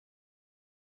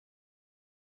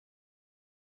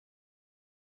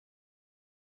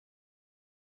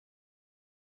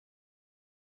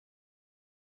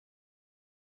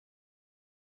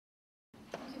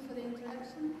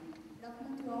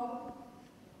all.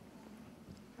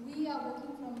 We are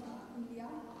working from India,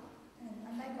 and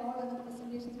unlike all other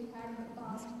presentations we had in the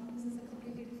past, this is a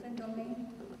completely different domain.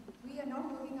 We are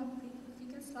not working on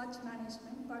fecal sludge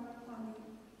management, but on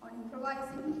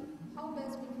improvising how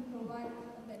best we can provide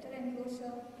a better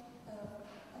enclosure,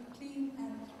 a clean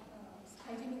and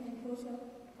hygienic enclosure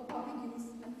for public use,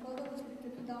 and further which will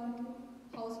trickle down to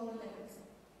household levels.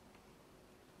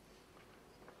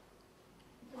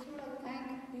 I should like to thank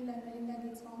Bill and Melinda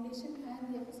Gates Foundation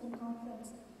and the FSM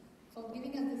Conference for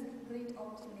giving us this great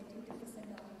opportunity to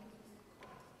present our activities.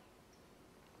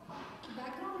 The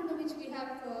background under which we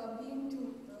have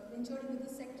ventured into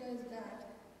this sector is that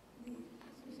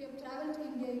if you have traveled to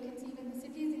India, you can see that the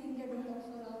cities in India don't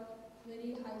offer a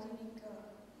very hygienic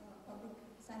public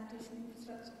sanitation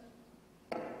infrastructure.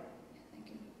 Thank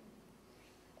you.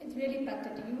 It's really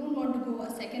pathetic. You don't want to go a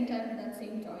second time in that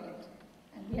same toilet.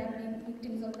 And we have been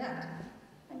victims of that.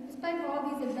 And despite all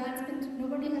these advancements,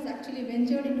 nobody has actually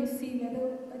ventured in to see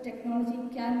whether a technology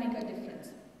can make a difference.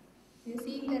 We are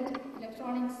seeing that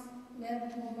electronics,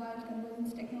 web, mobile,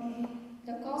 convergence technology,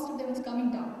 the cost of them is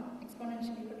coming down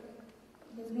exponentially, but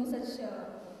there's no such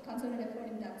concerted effort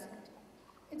in that sector.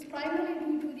 It's primarily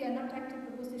due to the unattractive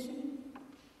proposition.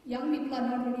 Young people are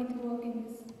not ready to work in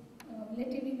this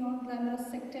relatively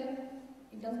non-glamorous sector.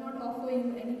 It does not offer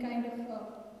you any kind of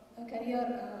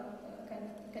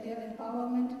career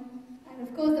empowerment. And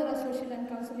of course, there are social and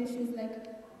cultural issues like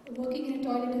working in a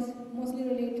toilet is mostly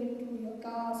related to your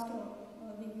caste or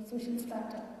the social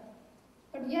strata.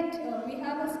 But yet, we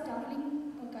have a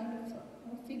startling kind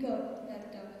of figure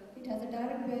that it has a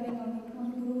direct bearing on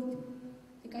economic growth,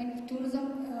 the kind of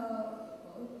tourism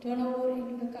turnover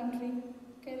in the country.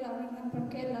 Kerala, I'm from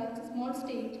Kerala, it's a small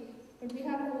state, but we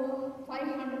have over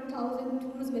 500,000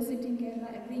 tourists visiting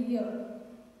Kerala every year.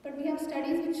 But we have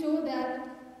studies which show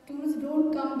that tourists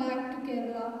don't come back to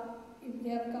Kerala if they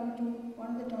have come to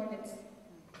one of the toilets.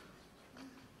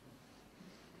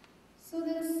 So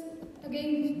there's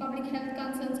again public health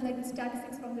concerns like the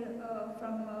statistics from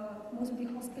most of the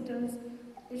hospitals.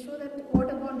 They show that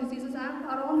waterborne diseases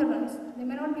are on the rise. They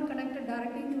may not be connected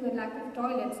directly to the lack of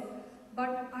toilets,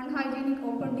 but unhygienic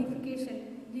open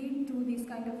defecation lead to these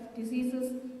kind of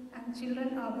diseases, and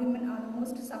children or women are the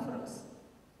most sufferers.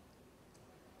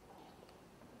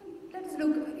 Let's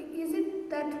look, is it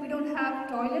that we don't have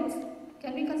toilets?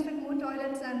 Can we construct more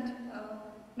toilets and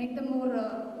make them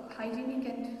more hygienic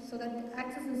and so that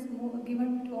access is more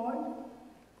given to all?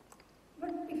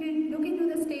 But if you look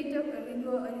into the state of,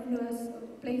 into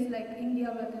a place like India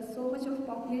where there's so much of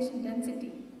population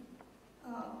density,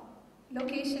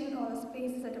 location or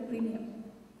space is at a premium.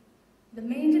 The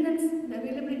maintenance, the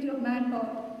availability of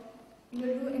manpower, you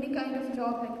will do any kind of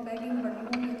job like begging, but you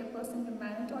won't get a person to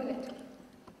man a toilet.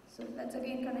 So that's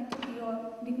again connected to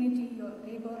your dignity, your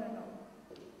labor and all.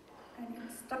 And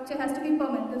structure has to be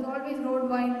permanent. There's always road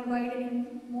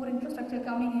widening, more infrastructure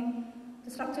coming in.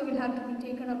 The structure will have to be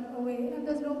taken away, and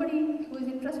there's nobody who is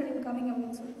interested in coming up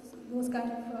with those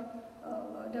kind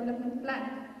of development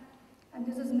plan. And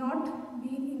this has not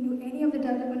been into any of the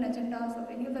development agendas of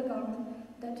any of the government,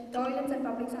 that toilets and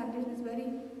public sanitation is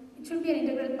it should be an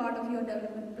integral part of your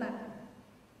development plan.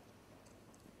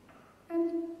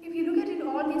 And if you look at it,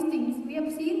 all these things, we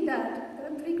have seen that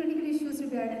there are three critical issues to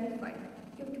be identified.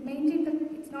 You have to maintain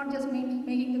it's not just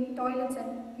making the toilets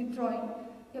and withdrawing.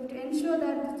 You have to ensure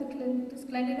that this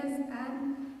cleanliness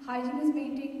and hygiene is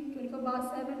maintained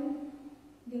 24/7.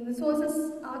 The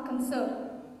resources are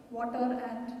conserved, water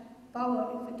and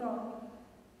power, if at all.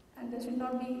 And there should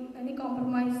not be any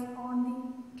compromise on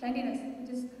the cleanliness, which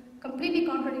is completely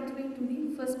contradictory to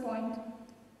the first point.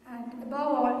 And above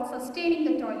all, sustaining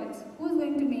the toilets. Who is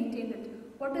going to maintain it?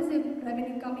 What is the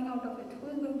revenue coming out of it? Who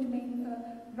is going to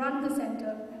run the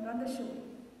center and run the show?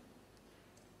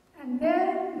 And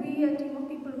there, we, a team of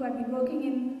people who have been working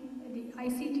in the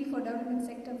ICT for development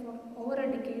sector for over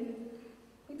a decade,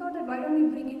 we thought that why don't we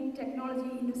bring in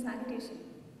technology into sanitation?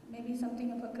 Maybe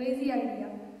something of a crazy idea.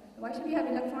 Why should we have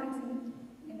electronics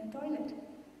in a toilet?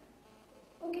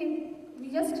 Okay, we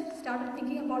just started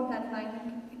thinking about that line,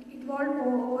 and it evolved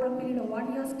over a period of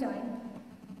 1 year's time.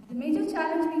 The major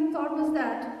challenge we thought was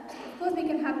that, of course we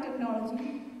can have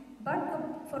technology,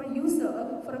 but for a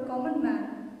user, for a common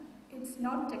man, it's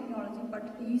not technology,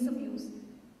 but the ease of use.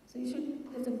 So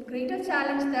there's a greater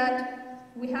challenge that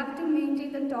we have to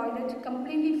maintain the toilet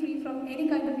completely free from any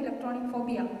kind of electronic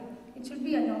phobia. It should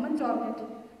be a normal toilet,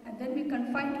 and then we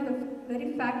confine to the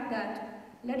very fact that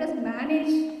let us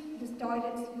manage these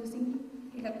toilets using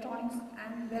electronics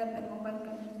and web and mobile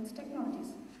convergence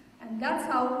technologies. And that's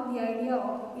how the idea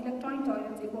of electronic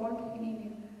toilets evolved in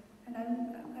India. And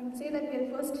I would say that we are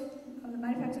first the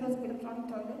manufacturers of electronic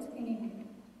toilets in India.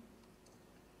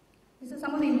 These are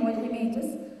some of the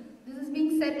images. This is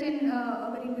being set in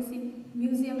a very busy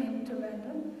museum in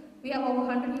Durban. We have over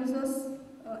 100 users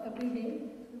every day.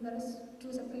 There is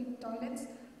 2 separate toilets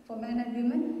for men and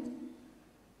women.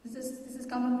 This is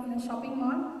coming in a shopping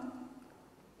mall.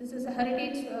 This is a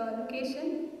heritage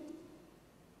location.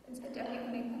 It's at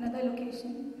another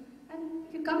location. And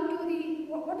if you come to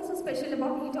what is so special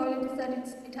about e-toilet is that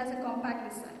it has a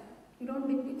compact design.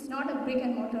 It's not a brick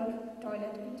and mortar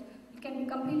toilet. It can be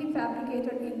completely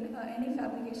fabricated in any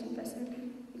fabrication facility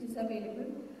which is available.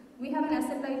 We have an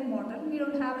asset-light model. We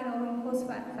don't have our in-house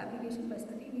fabrication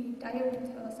facility. We tie up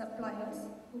with suppliers,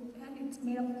 and it's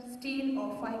made of steel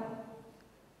or fiber.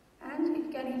 And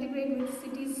it can integrate with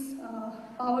cities'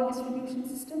 power distribution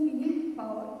system. We need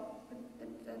power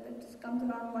that comes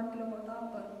around 1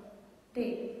 kWh per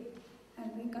day,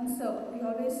 and we conserve. We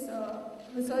always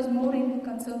research more into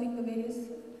conserving the various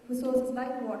resources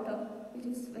like water, which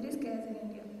is very scarce in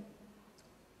India.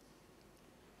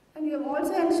 And we have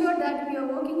also ensured that we are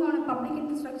working on a public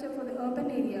infrastructure for the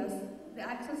urban areas. The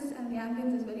access and the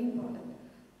ambience is very important.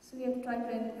 So we have tried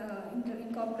to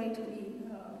incorporate the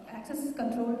access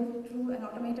control through an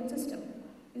automated system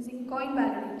using coin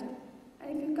validator.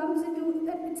 And if it comes into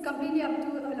that, it's completely up to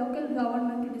a local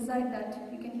government to decide that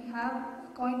you can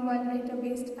have coin validator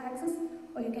based access,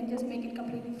 or you can just make it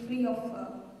completely free of,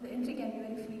 the entry can be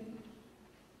very free.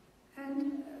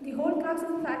 And the whole crux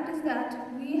of the fact is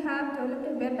that we have developed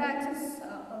a web access,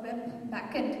 a web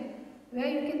backend, where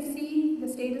you can see the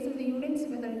status of the units,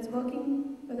 whether it's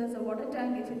working, whether it's a water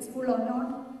tank, if it's full or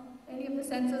not, any of the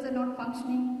sensors are not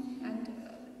functioning, and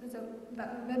there's a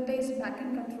web-based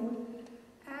backend control.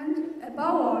 And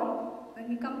above all, when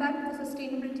we come back to the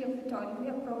sustainability of the toilet, we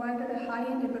have provided a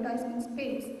high-end advertisement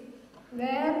space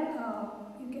where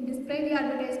you can display the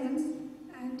advertisements,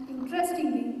 and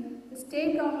interestingly, the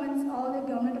state governments or the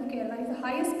government of Kerala is the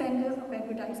highest spender of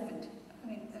advertisement,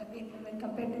 when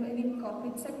compared to any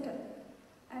corporate sector.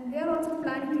 And they are also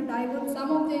planning to divert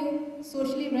some of the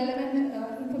socially relevant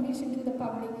information to the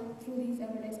public through these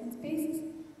advertisement spaces.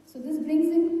 So this brings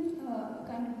in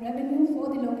kind of revenue for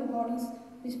the local bodies,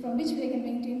 from which they can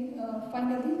maintain,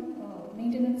 finally,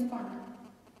 maintenance fund.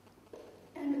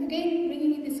 And again,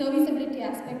 bringing in the serviceability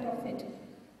aspect of it.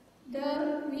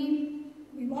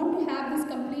 We want to have this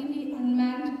completely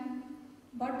unmanned,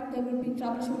 but there will be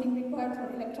troubleshooting required for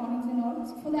electronics and all.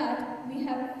 So for that, we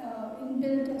have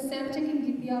inbuilt a self-checking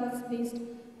GPRS-based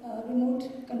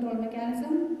remote control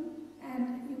mechanism,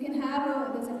 and you can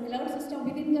have there's an alert system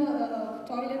within the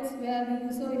toilets where the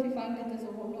user, if you find that there's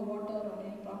no water or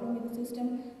any problem with the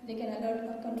system, they can alert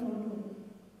a control room.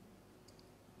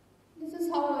 This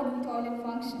is how a toilet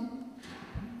functions.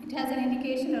 It has an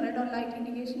indication, a red or light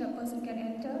indication a person can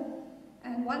enter.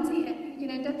 And once he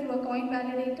can enter through a coin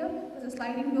validator, there's a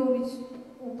sliding door which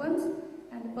opens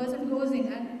and the person goes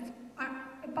in. And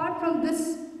apart from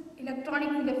this electronic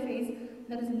interface,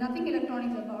 there is nothing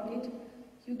electronic about it.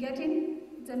 You get in,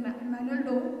 it's a manual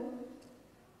door.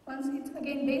 Once it's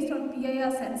again based on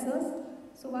PIR sensors.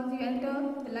 So once you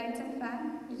enter, the lights and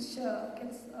fan, which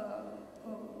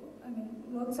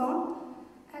works on.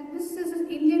 And this is an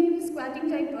Indian squatting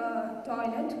type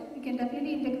toilet. We can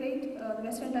definitely integrate the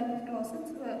Western type of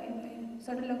closets in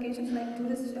certain locations like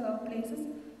tourist places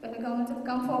where the governments have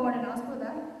come forward and asked for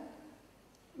that.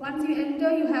 Once you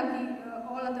enter, you have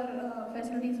all other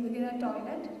facilities within a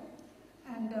toilet.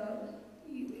 And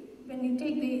when you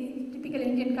take the typical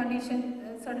Indian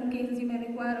condition, certain cases you may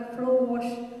require a floor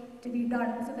wash to be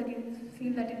done so that you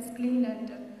feel that it's clean and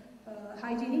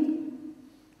hygienic.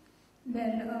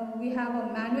 Then we have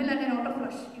a manual and an auto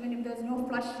flush. Even if there's no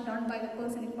flush done by the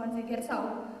person, once he gets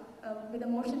out, with a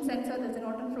motion sensor, there's an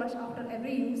auto flush after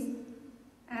every use.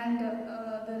 And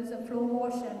there is a floor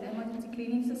wash and emergency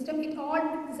cleaning system. These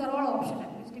are all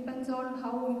optional. It depends on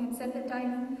how you can set the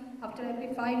timing. After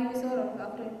every 5 user or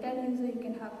after 10 user, you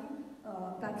can have the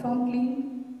platform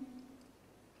clean.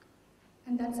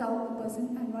 And that's how the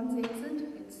person, and once they exit,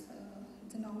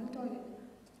 it's a normal toilet.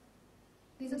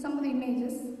 These are some of the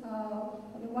images.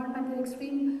 The one at the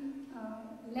extreme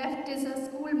left is a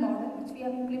school model, which we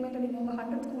have implemented in over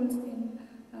 100 schools in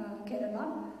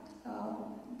Kerala.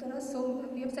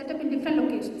 We have set up in different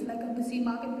locations, like a busy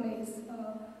marketplace,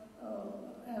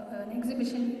 an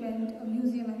exhibition event, a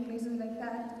museum, and places like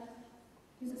that.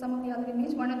 These are some of the other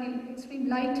images. One of the extreme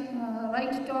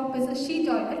right top is a she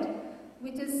toilet,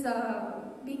 which is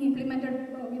being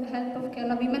implemented with the help of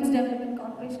Kerala Women's Development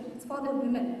Corporation. It's for the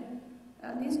women.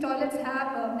 These toilets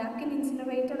have a napkin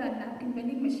incinerator and napkin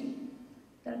vending machine.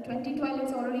 There are 20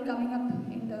 toilets already coming up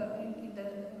in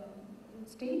the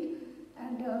state,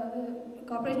 And the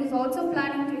corporation is also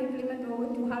planning to implement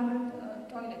over 200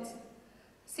 toilets.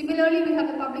 Similarly, we have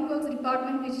the Public Works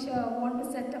Department which want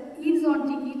to set up eaves on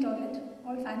TE toilet,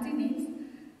 all fancy names,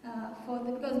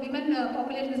 because women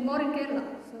population is more in Kerala,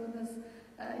 so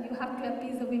you have to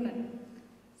appease the women.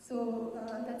 So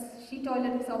that's she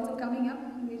toilet is also coming up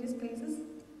in various places.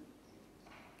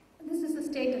 This is the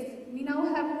status. We now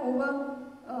have over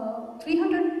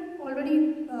 300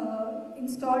 already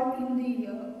installed in the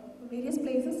various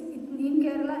places in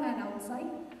Kerala and outside.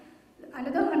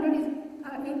 Another 100 is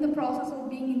in the process of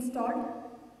being installed.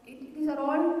 These are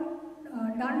all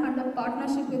done under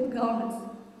partnership with governments.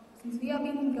 Since we have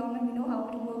been in government, we know how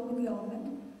to work with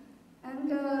government. And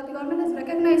the government has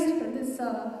recognized this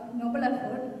noble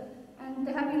effort, and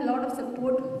there have been a lot of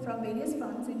support from various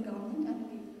fronts in government and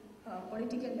the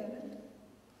political level.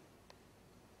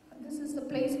 This is the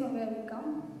place from where we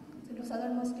come. It's the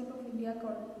southernmost tip of India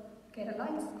called Kerala.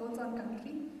 It goes on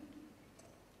country.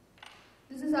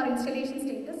 This is our installation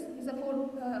status. These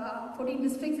are 14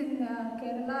 districts in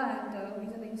Kerala, and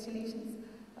these are the installations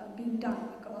being done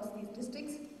across these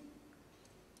districts.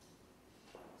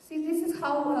 See, this is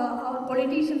how our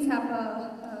politicians have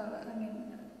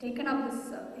taken up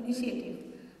this initiative.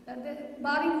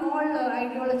 Barring all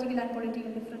ideological and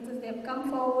political differences, they have come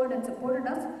forward and supported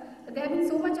us. There has been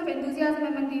so much of enthusiasm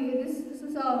among this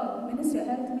is our minister,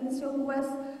 health minister, who has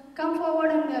come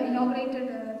forward and inaugurated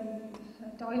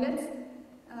the toilets.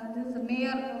 This is the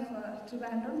mayor of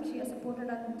Trivandrum. She has supported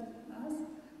us.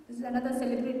 This is another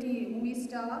celebrity movie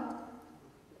star.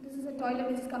 This is a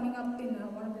toilet which is coming up in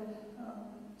one of the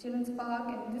children's park,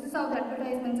 and this is how the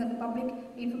advertisements and the public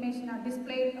information are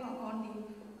displayed on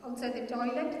the outside the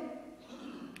toilet.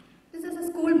 This is a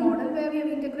school model where we have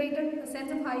integrated a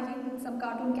sense of hygiene with some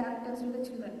cartoon characters to the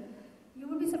children. You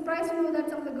would be surprised to know that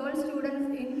some of the girl students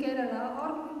in Kerala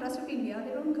or in the rest of India,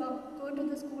 they don't go to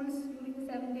the schools during the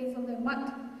 7 days of the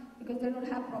month because they don't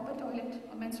have proper toilet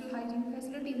or menstrual hygiene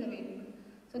facilities available.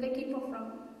 So they keep off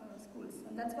from schools,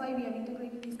 and that's why we have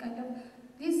integrated these kind of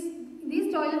in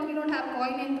these toilets. We don't have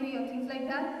coin entry or things like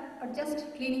that, but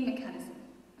just cleaning mechanism.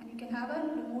 And you can have a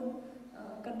remote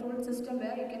controlled system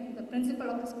where the principal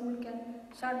of the school can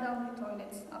shut down the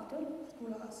toilets after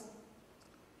school hours.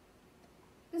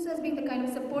 This has been the kind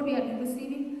of support we have been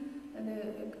receiving.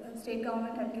 The state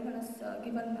government had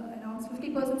announced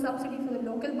 50% subsidy for the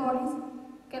local bodies.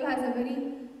 Kerala has a very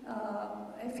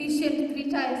efficient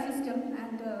 3-tier system,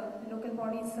 and the local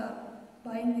bodies are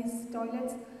buying these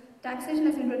toilets. Taxation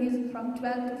has been reduced from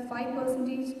 12 to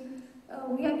 5%.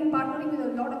 We have been partnering with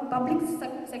a lot of public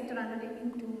sector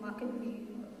undertaking to market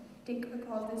take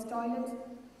across these toilets.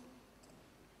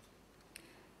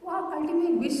 Our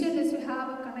ultimate vision is to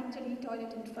have a connected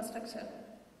e-toilet infrastructure.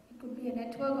 It could be a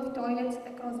network of toilets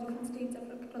across different states,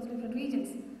 across different regions.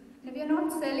 And we are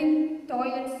not selling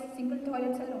toilets, single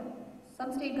toilets alone.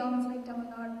 Some state governments like Tamil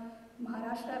Nadu,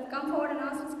 Maharashtra have come forward and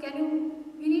asked us,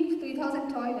 we need 3,000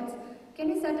 toilets. Can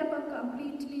you set up a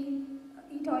completely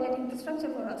e-toilet infrastructure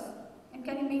for us? And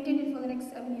can you maintain it for the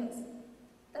next 7 years?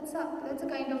 That's a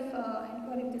kind of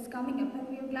inquiry that is coming up, and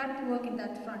we are glad to work in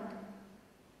that front.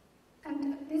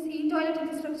 And this e-toilet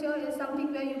infrastructure is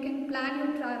something where you can plan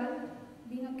your travel.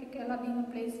 Kerala being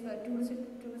a place where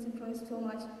tourism flows so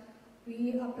much,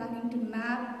 we are planning to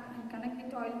map and connect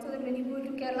the toilet so that when you go to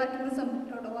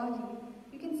kerala-tourism.org,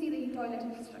 you can see the e-toilet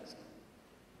infrastructure.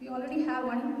 We already have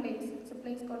one in place. It's a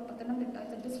place called Pathanamthitta.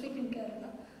 It's a district in Kerala.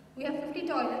 We have 50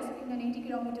 toilets in an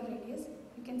 80-kilometer radius.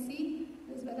 You can see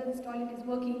whether this toilet is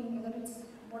working, whether it's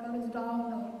water is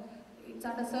down or it's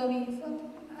under service. So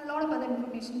a lot of other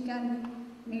information can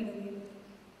be made available.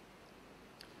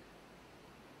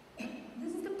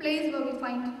 This is the place where we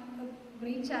find a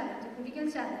great challenge, a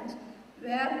critical challenge,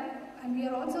 and we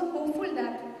are also hopeful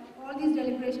that all these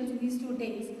deliberations in these 2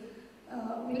 days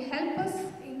will help us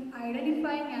in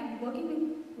identifying and working with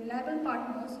reliable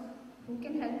partners who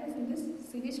can help us in this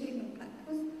sewage treatment plant.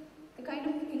 Because the kind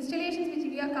of installations which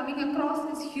we are coming across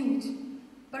is huge,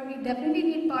 but we definitely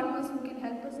need partners who can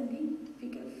help us in the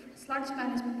fecal sludge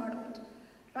management part of it.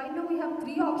 Right now we have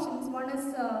 3 options. One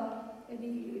is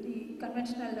the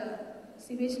conventional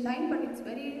sewage line, but it's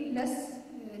very less,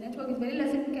 the network is very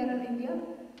less in Kerala, India.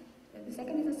 The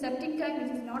second is a septic tank,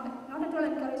 which is not at all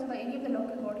encouraged by any of the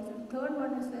local bodies. And the third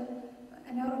one is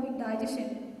anaerobic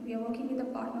digestion. We are working with a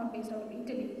partner based out of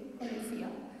Italy, called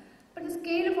ACR. But the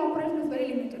scale of operation is very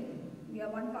limited. We are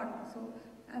one partner. So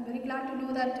I'm very glad to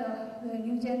know that the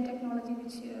new gen technology,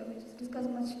 which is discussed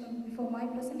much before my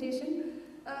presentation,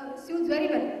 suits very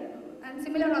well, and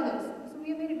similar others. So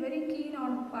we are very, very keen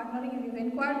on partnering, and we've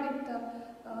inquired with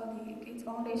the Gates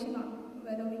Foundation on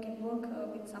whether we can work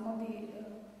with some of the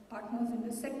partners in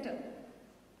this sector.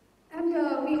 And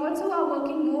we also are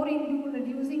working more into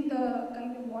reducing the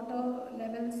kind of water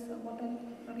levels, water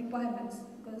requirements,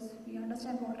 because we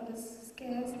understand water is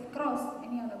scarce across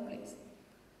any other place.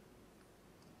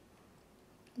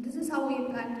 This is how we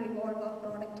plan to evolve our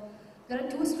product. There are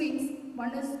two streams.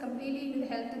 One is completely with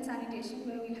health and sanitation,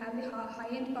 where we have the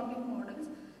high-end public models,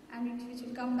 and which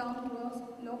will come down to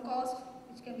a low cost,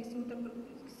 which can be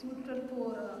suited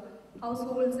for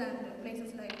households and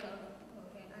places like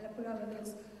Alapura,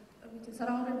 which is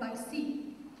surrounded by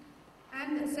sea.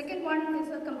 And the second one is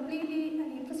a completely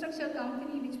an infrastructure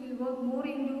company which will work more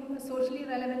into socially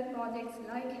relevant projects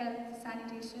like health,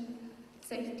 sanitation,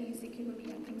 safety,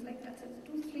 security, and things like that. So it's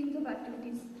two streams of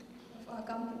activities of our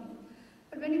company.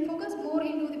 But when we focus more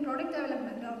into the product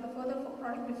development or the further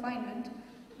product refinement,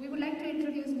 we would like to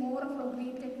introduce more of a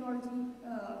green technology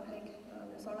like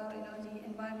the solar energy,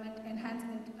 environment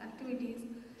enhancement activities.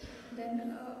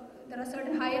 Then there are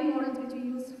certain high-end models which we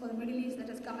use for the Middle East that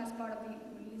has come as part of the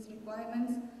Middle East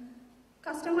requirements.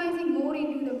 Customizing more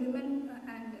into the women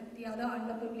and the other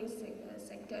underprivileged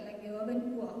sector like the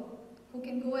urban poor, who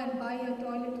can go and buy a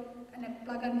toilet and a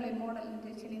plug-and-play model and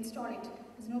they can install it.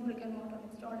 There's no brick and mortar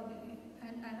installed in it,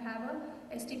 and have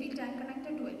a STP tank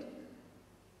connected to it.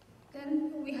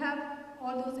 Then we have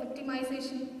all those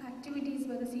optimization activities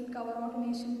where the seat cover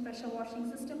automation, pressure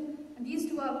washing system, and these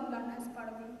two are done as part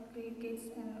of the Gates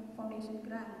Foundation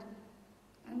grant.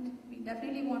 And we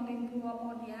definitely want to improve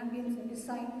upon the ambience and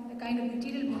design, the kind of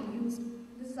material we use.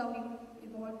 This is how we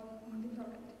evolve on the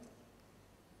product.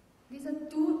 These are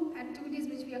two activities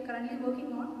which we are currently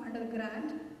working on under the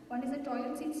grant. One is the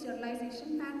toilet seat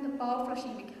sterilization and the power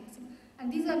flushing mechanism.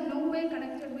 And these are no way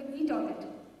connected with e-toilet.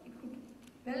 It could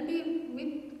well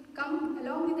be come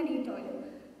along with an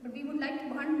e-toilet, but we would like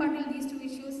to unbundle these two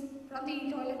issues from the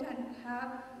e-toilet and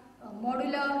have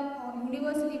modular or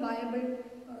universally viable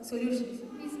solutions.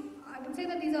 I would say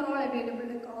that these are all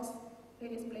available across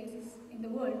various places in the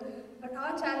world, but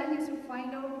our challenge is to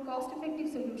find out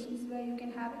cost-effective solutions where you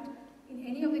can have it in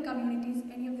any of the communities,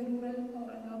 any of the rural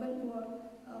or an urban poor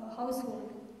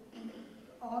household,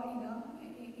 or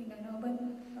in an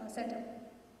urban setup.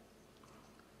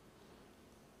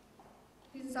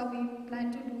 This is how we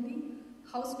plan to do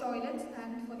the house toilets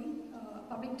and for the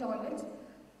public toilets,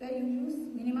 where you use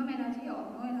minimum energy or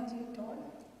no energy at all.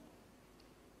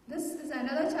 This is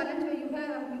another challenge where you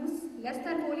have use less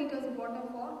than 4 liters of water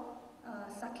for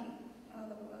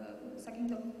sucking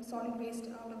the solid waste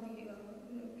out of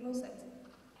the closets.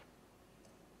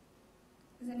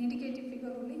 This is an indicative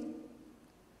figure only.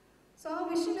 So our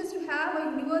vision is to have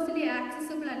a universally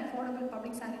accessible and affordable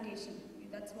public sanitation.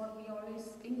 That's what we always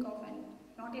think of, and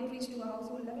not yet reached to a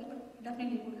household level, but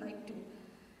definitely would like to.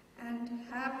 And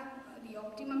have the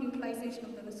optimum utilization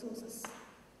of the resources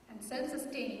and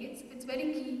self-sustaining. It's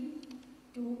very key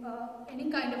to any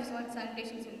kind of soil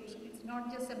sanitation solution. It's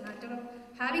not just a matter of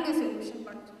having a solution,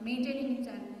 but maintaining it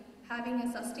and having a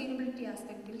sustainability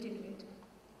aspect built into it.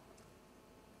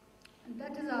 And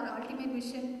that is our ultimate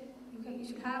vision. You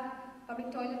should have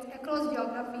public toilets across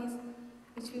geographies,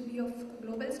 which will be of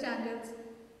global standards.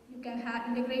 You can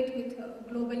integrate with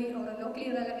globally or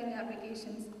locally relevant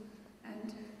applications.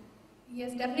 And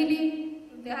yes, definitely,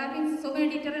 there have been so many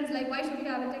deterrents like why should we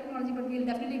have a technology, but we'll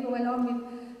definitely go along with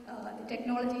the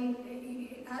technology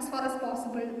as far as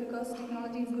possible, because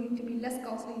technology is going to be less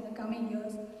costly in the coming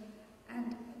years,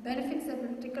 and benefits that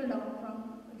will trickle down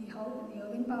from the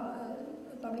urban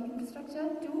public infrastructure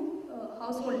to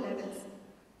household levels.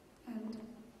 And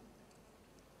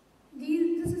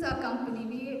this is our company.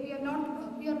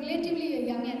 We are relatively a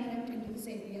young entrant into this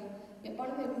area. We are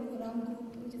part of a Eram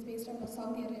group which is based out of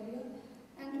Saudi Arabia.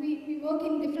 And we work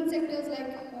in different sectors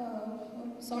like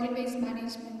solid waste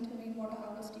management, rainwater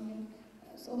harvesting, and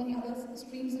so many other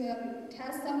streams where it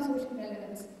has some social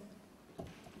relevance.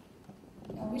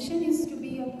 Our vision is to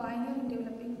be a pioneer in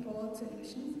developing broad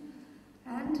solutions,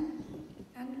 and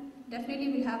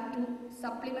definitely we have to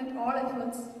supplement all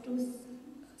efforts to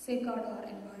safeguard our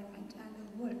environment and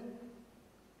the world.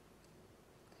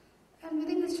 And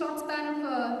within this short span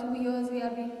of 2 years, we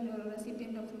have been the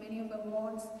recipient of many of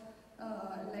awards,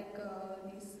 like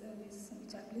these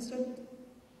which I've listed.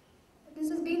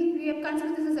 We have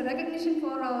considered this as a recognition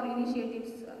for our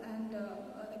initiatives and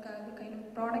the kind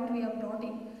of product we have brought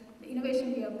in, the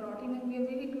innovation we have brought in, and we are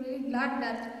really, really glad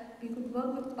that we could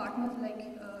work with partners like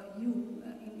you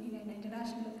in an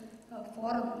international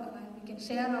forum, and we can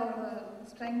share our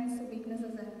strengths,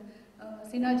 weaknesses, and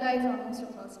synergize on most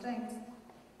of our strengths.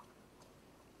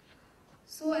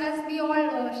 So as we all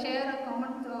share a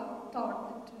common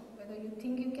thought that whether you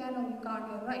think you can or you can't,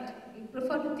 you're right. We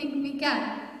prefer to think we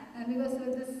can, And because of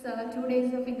this 2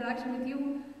 days of interaction with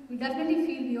you, we definitely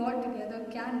feel we all together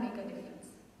can make a difference.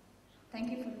 Thank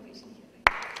you for the patience.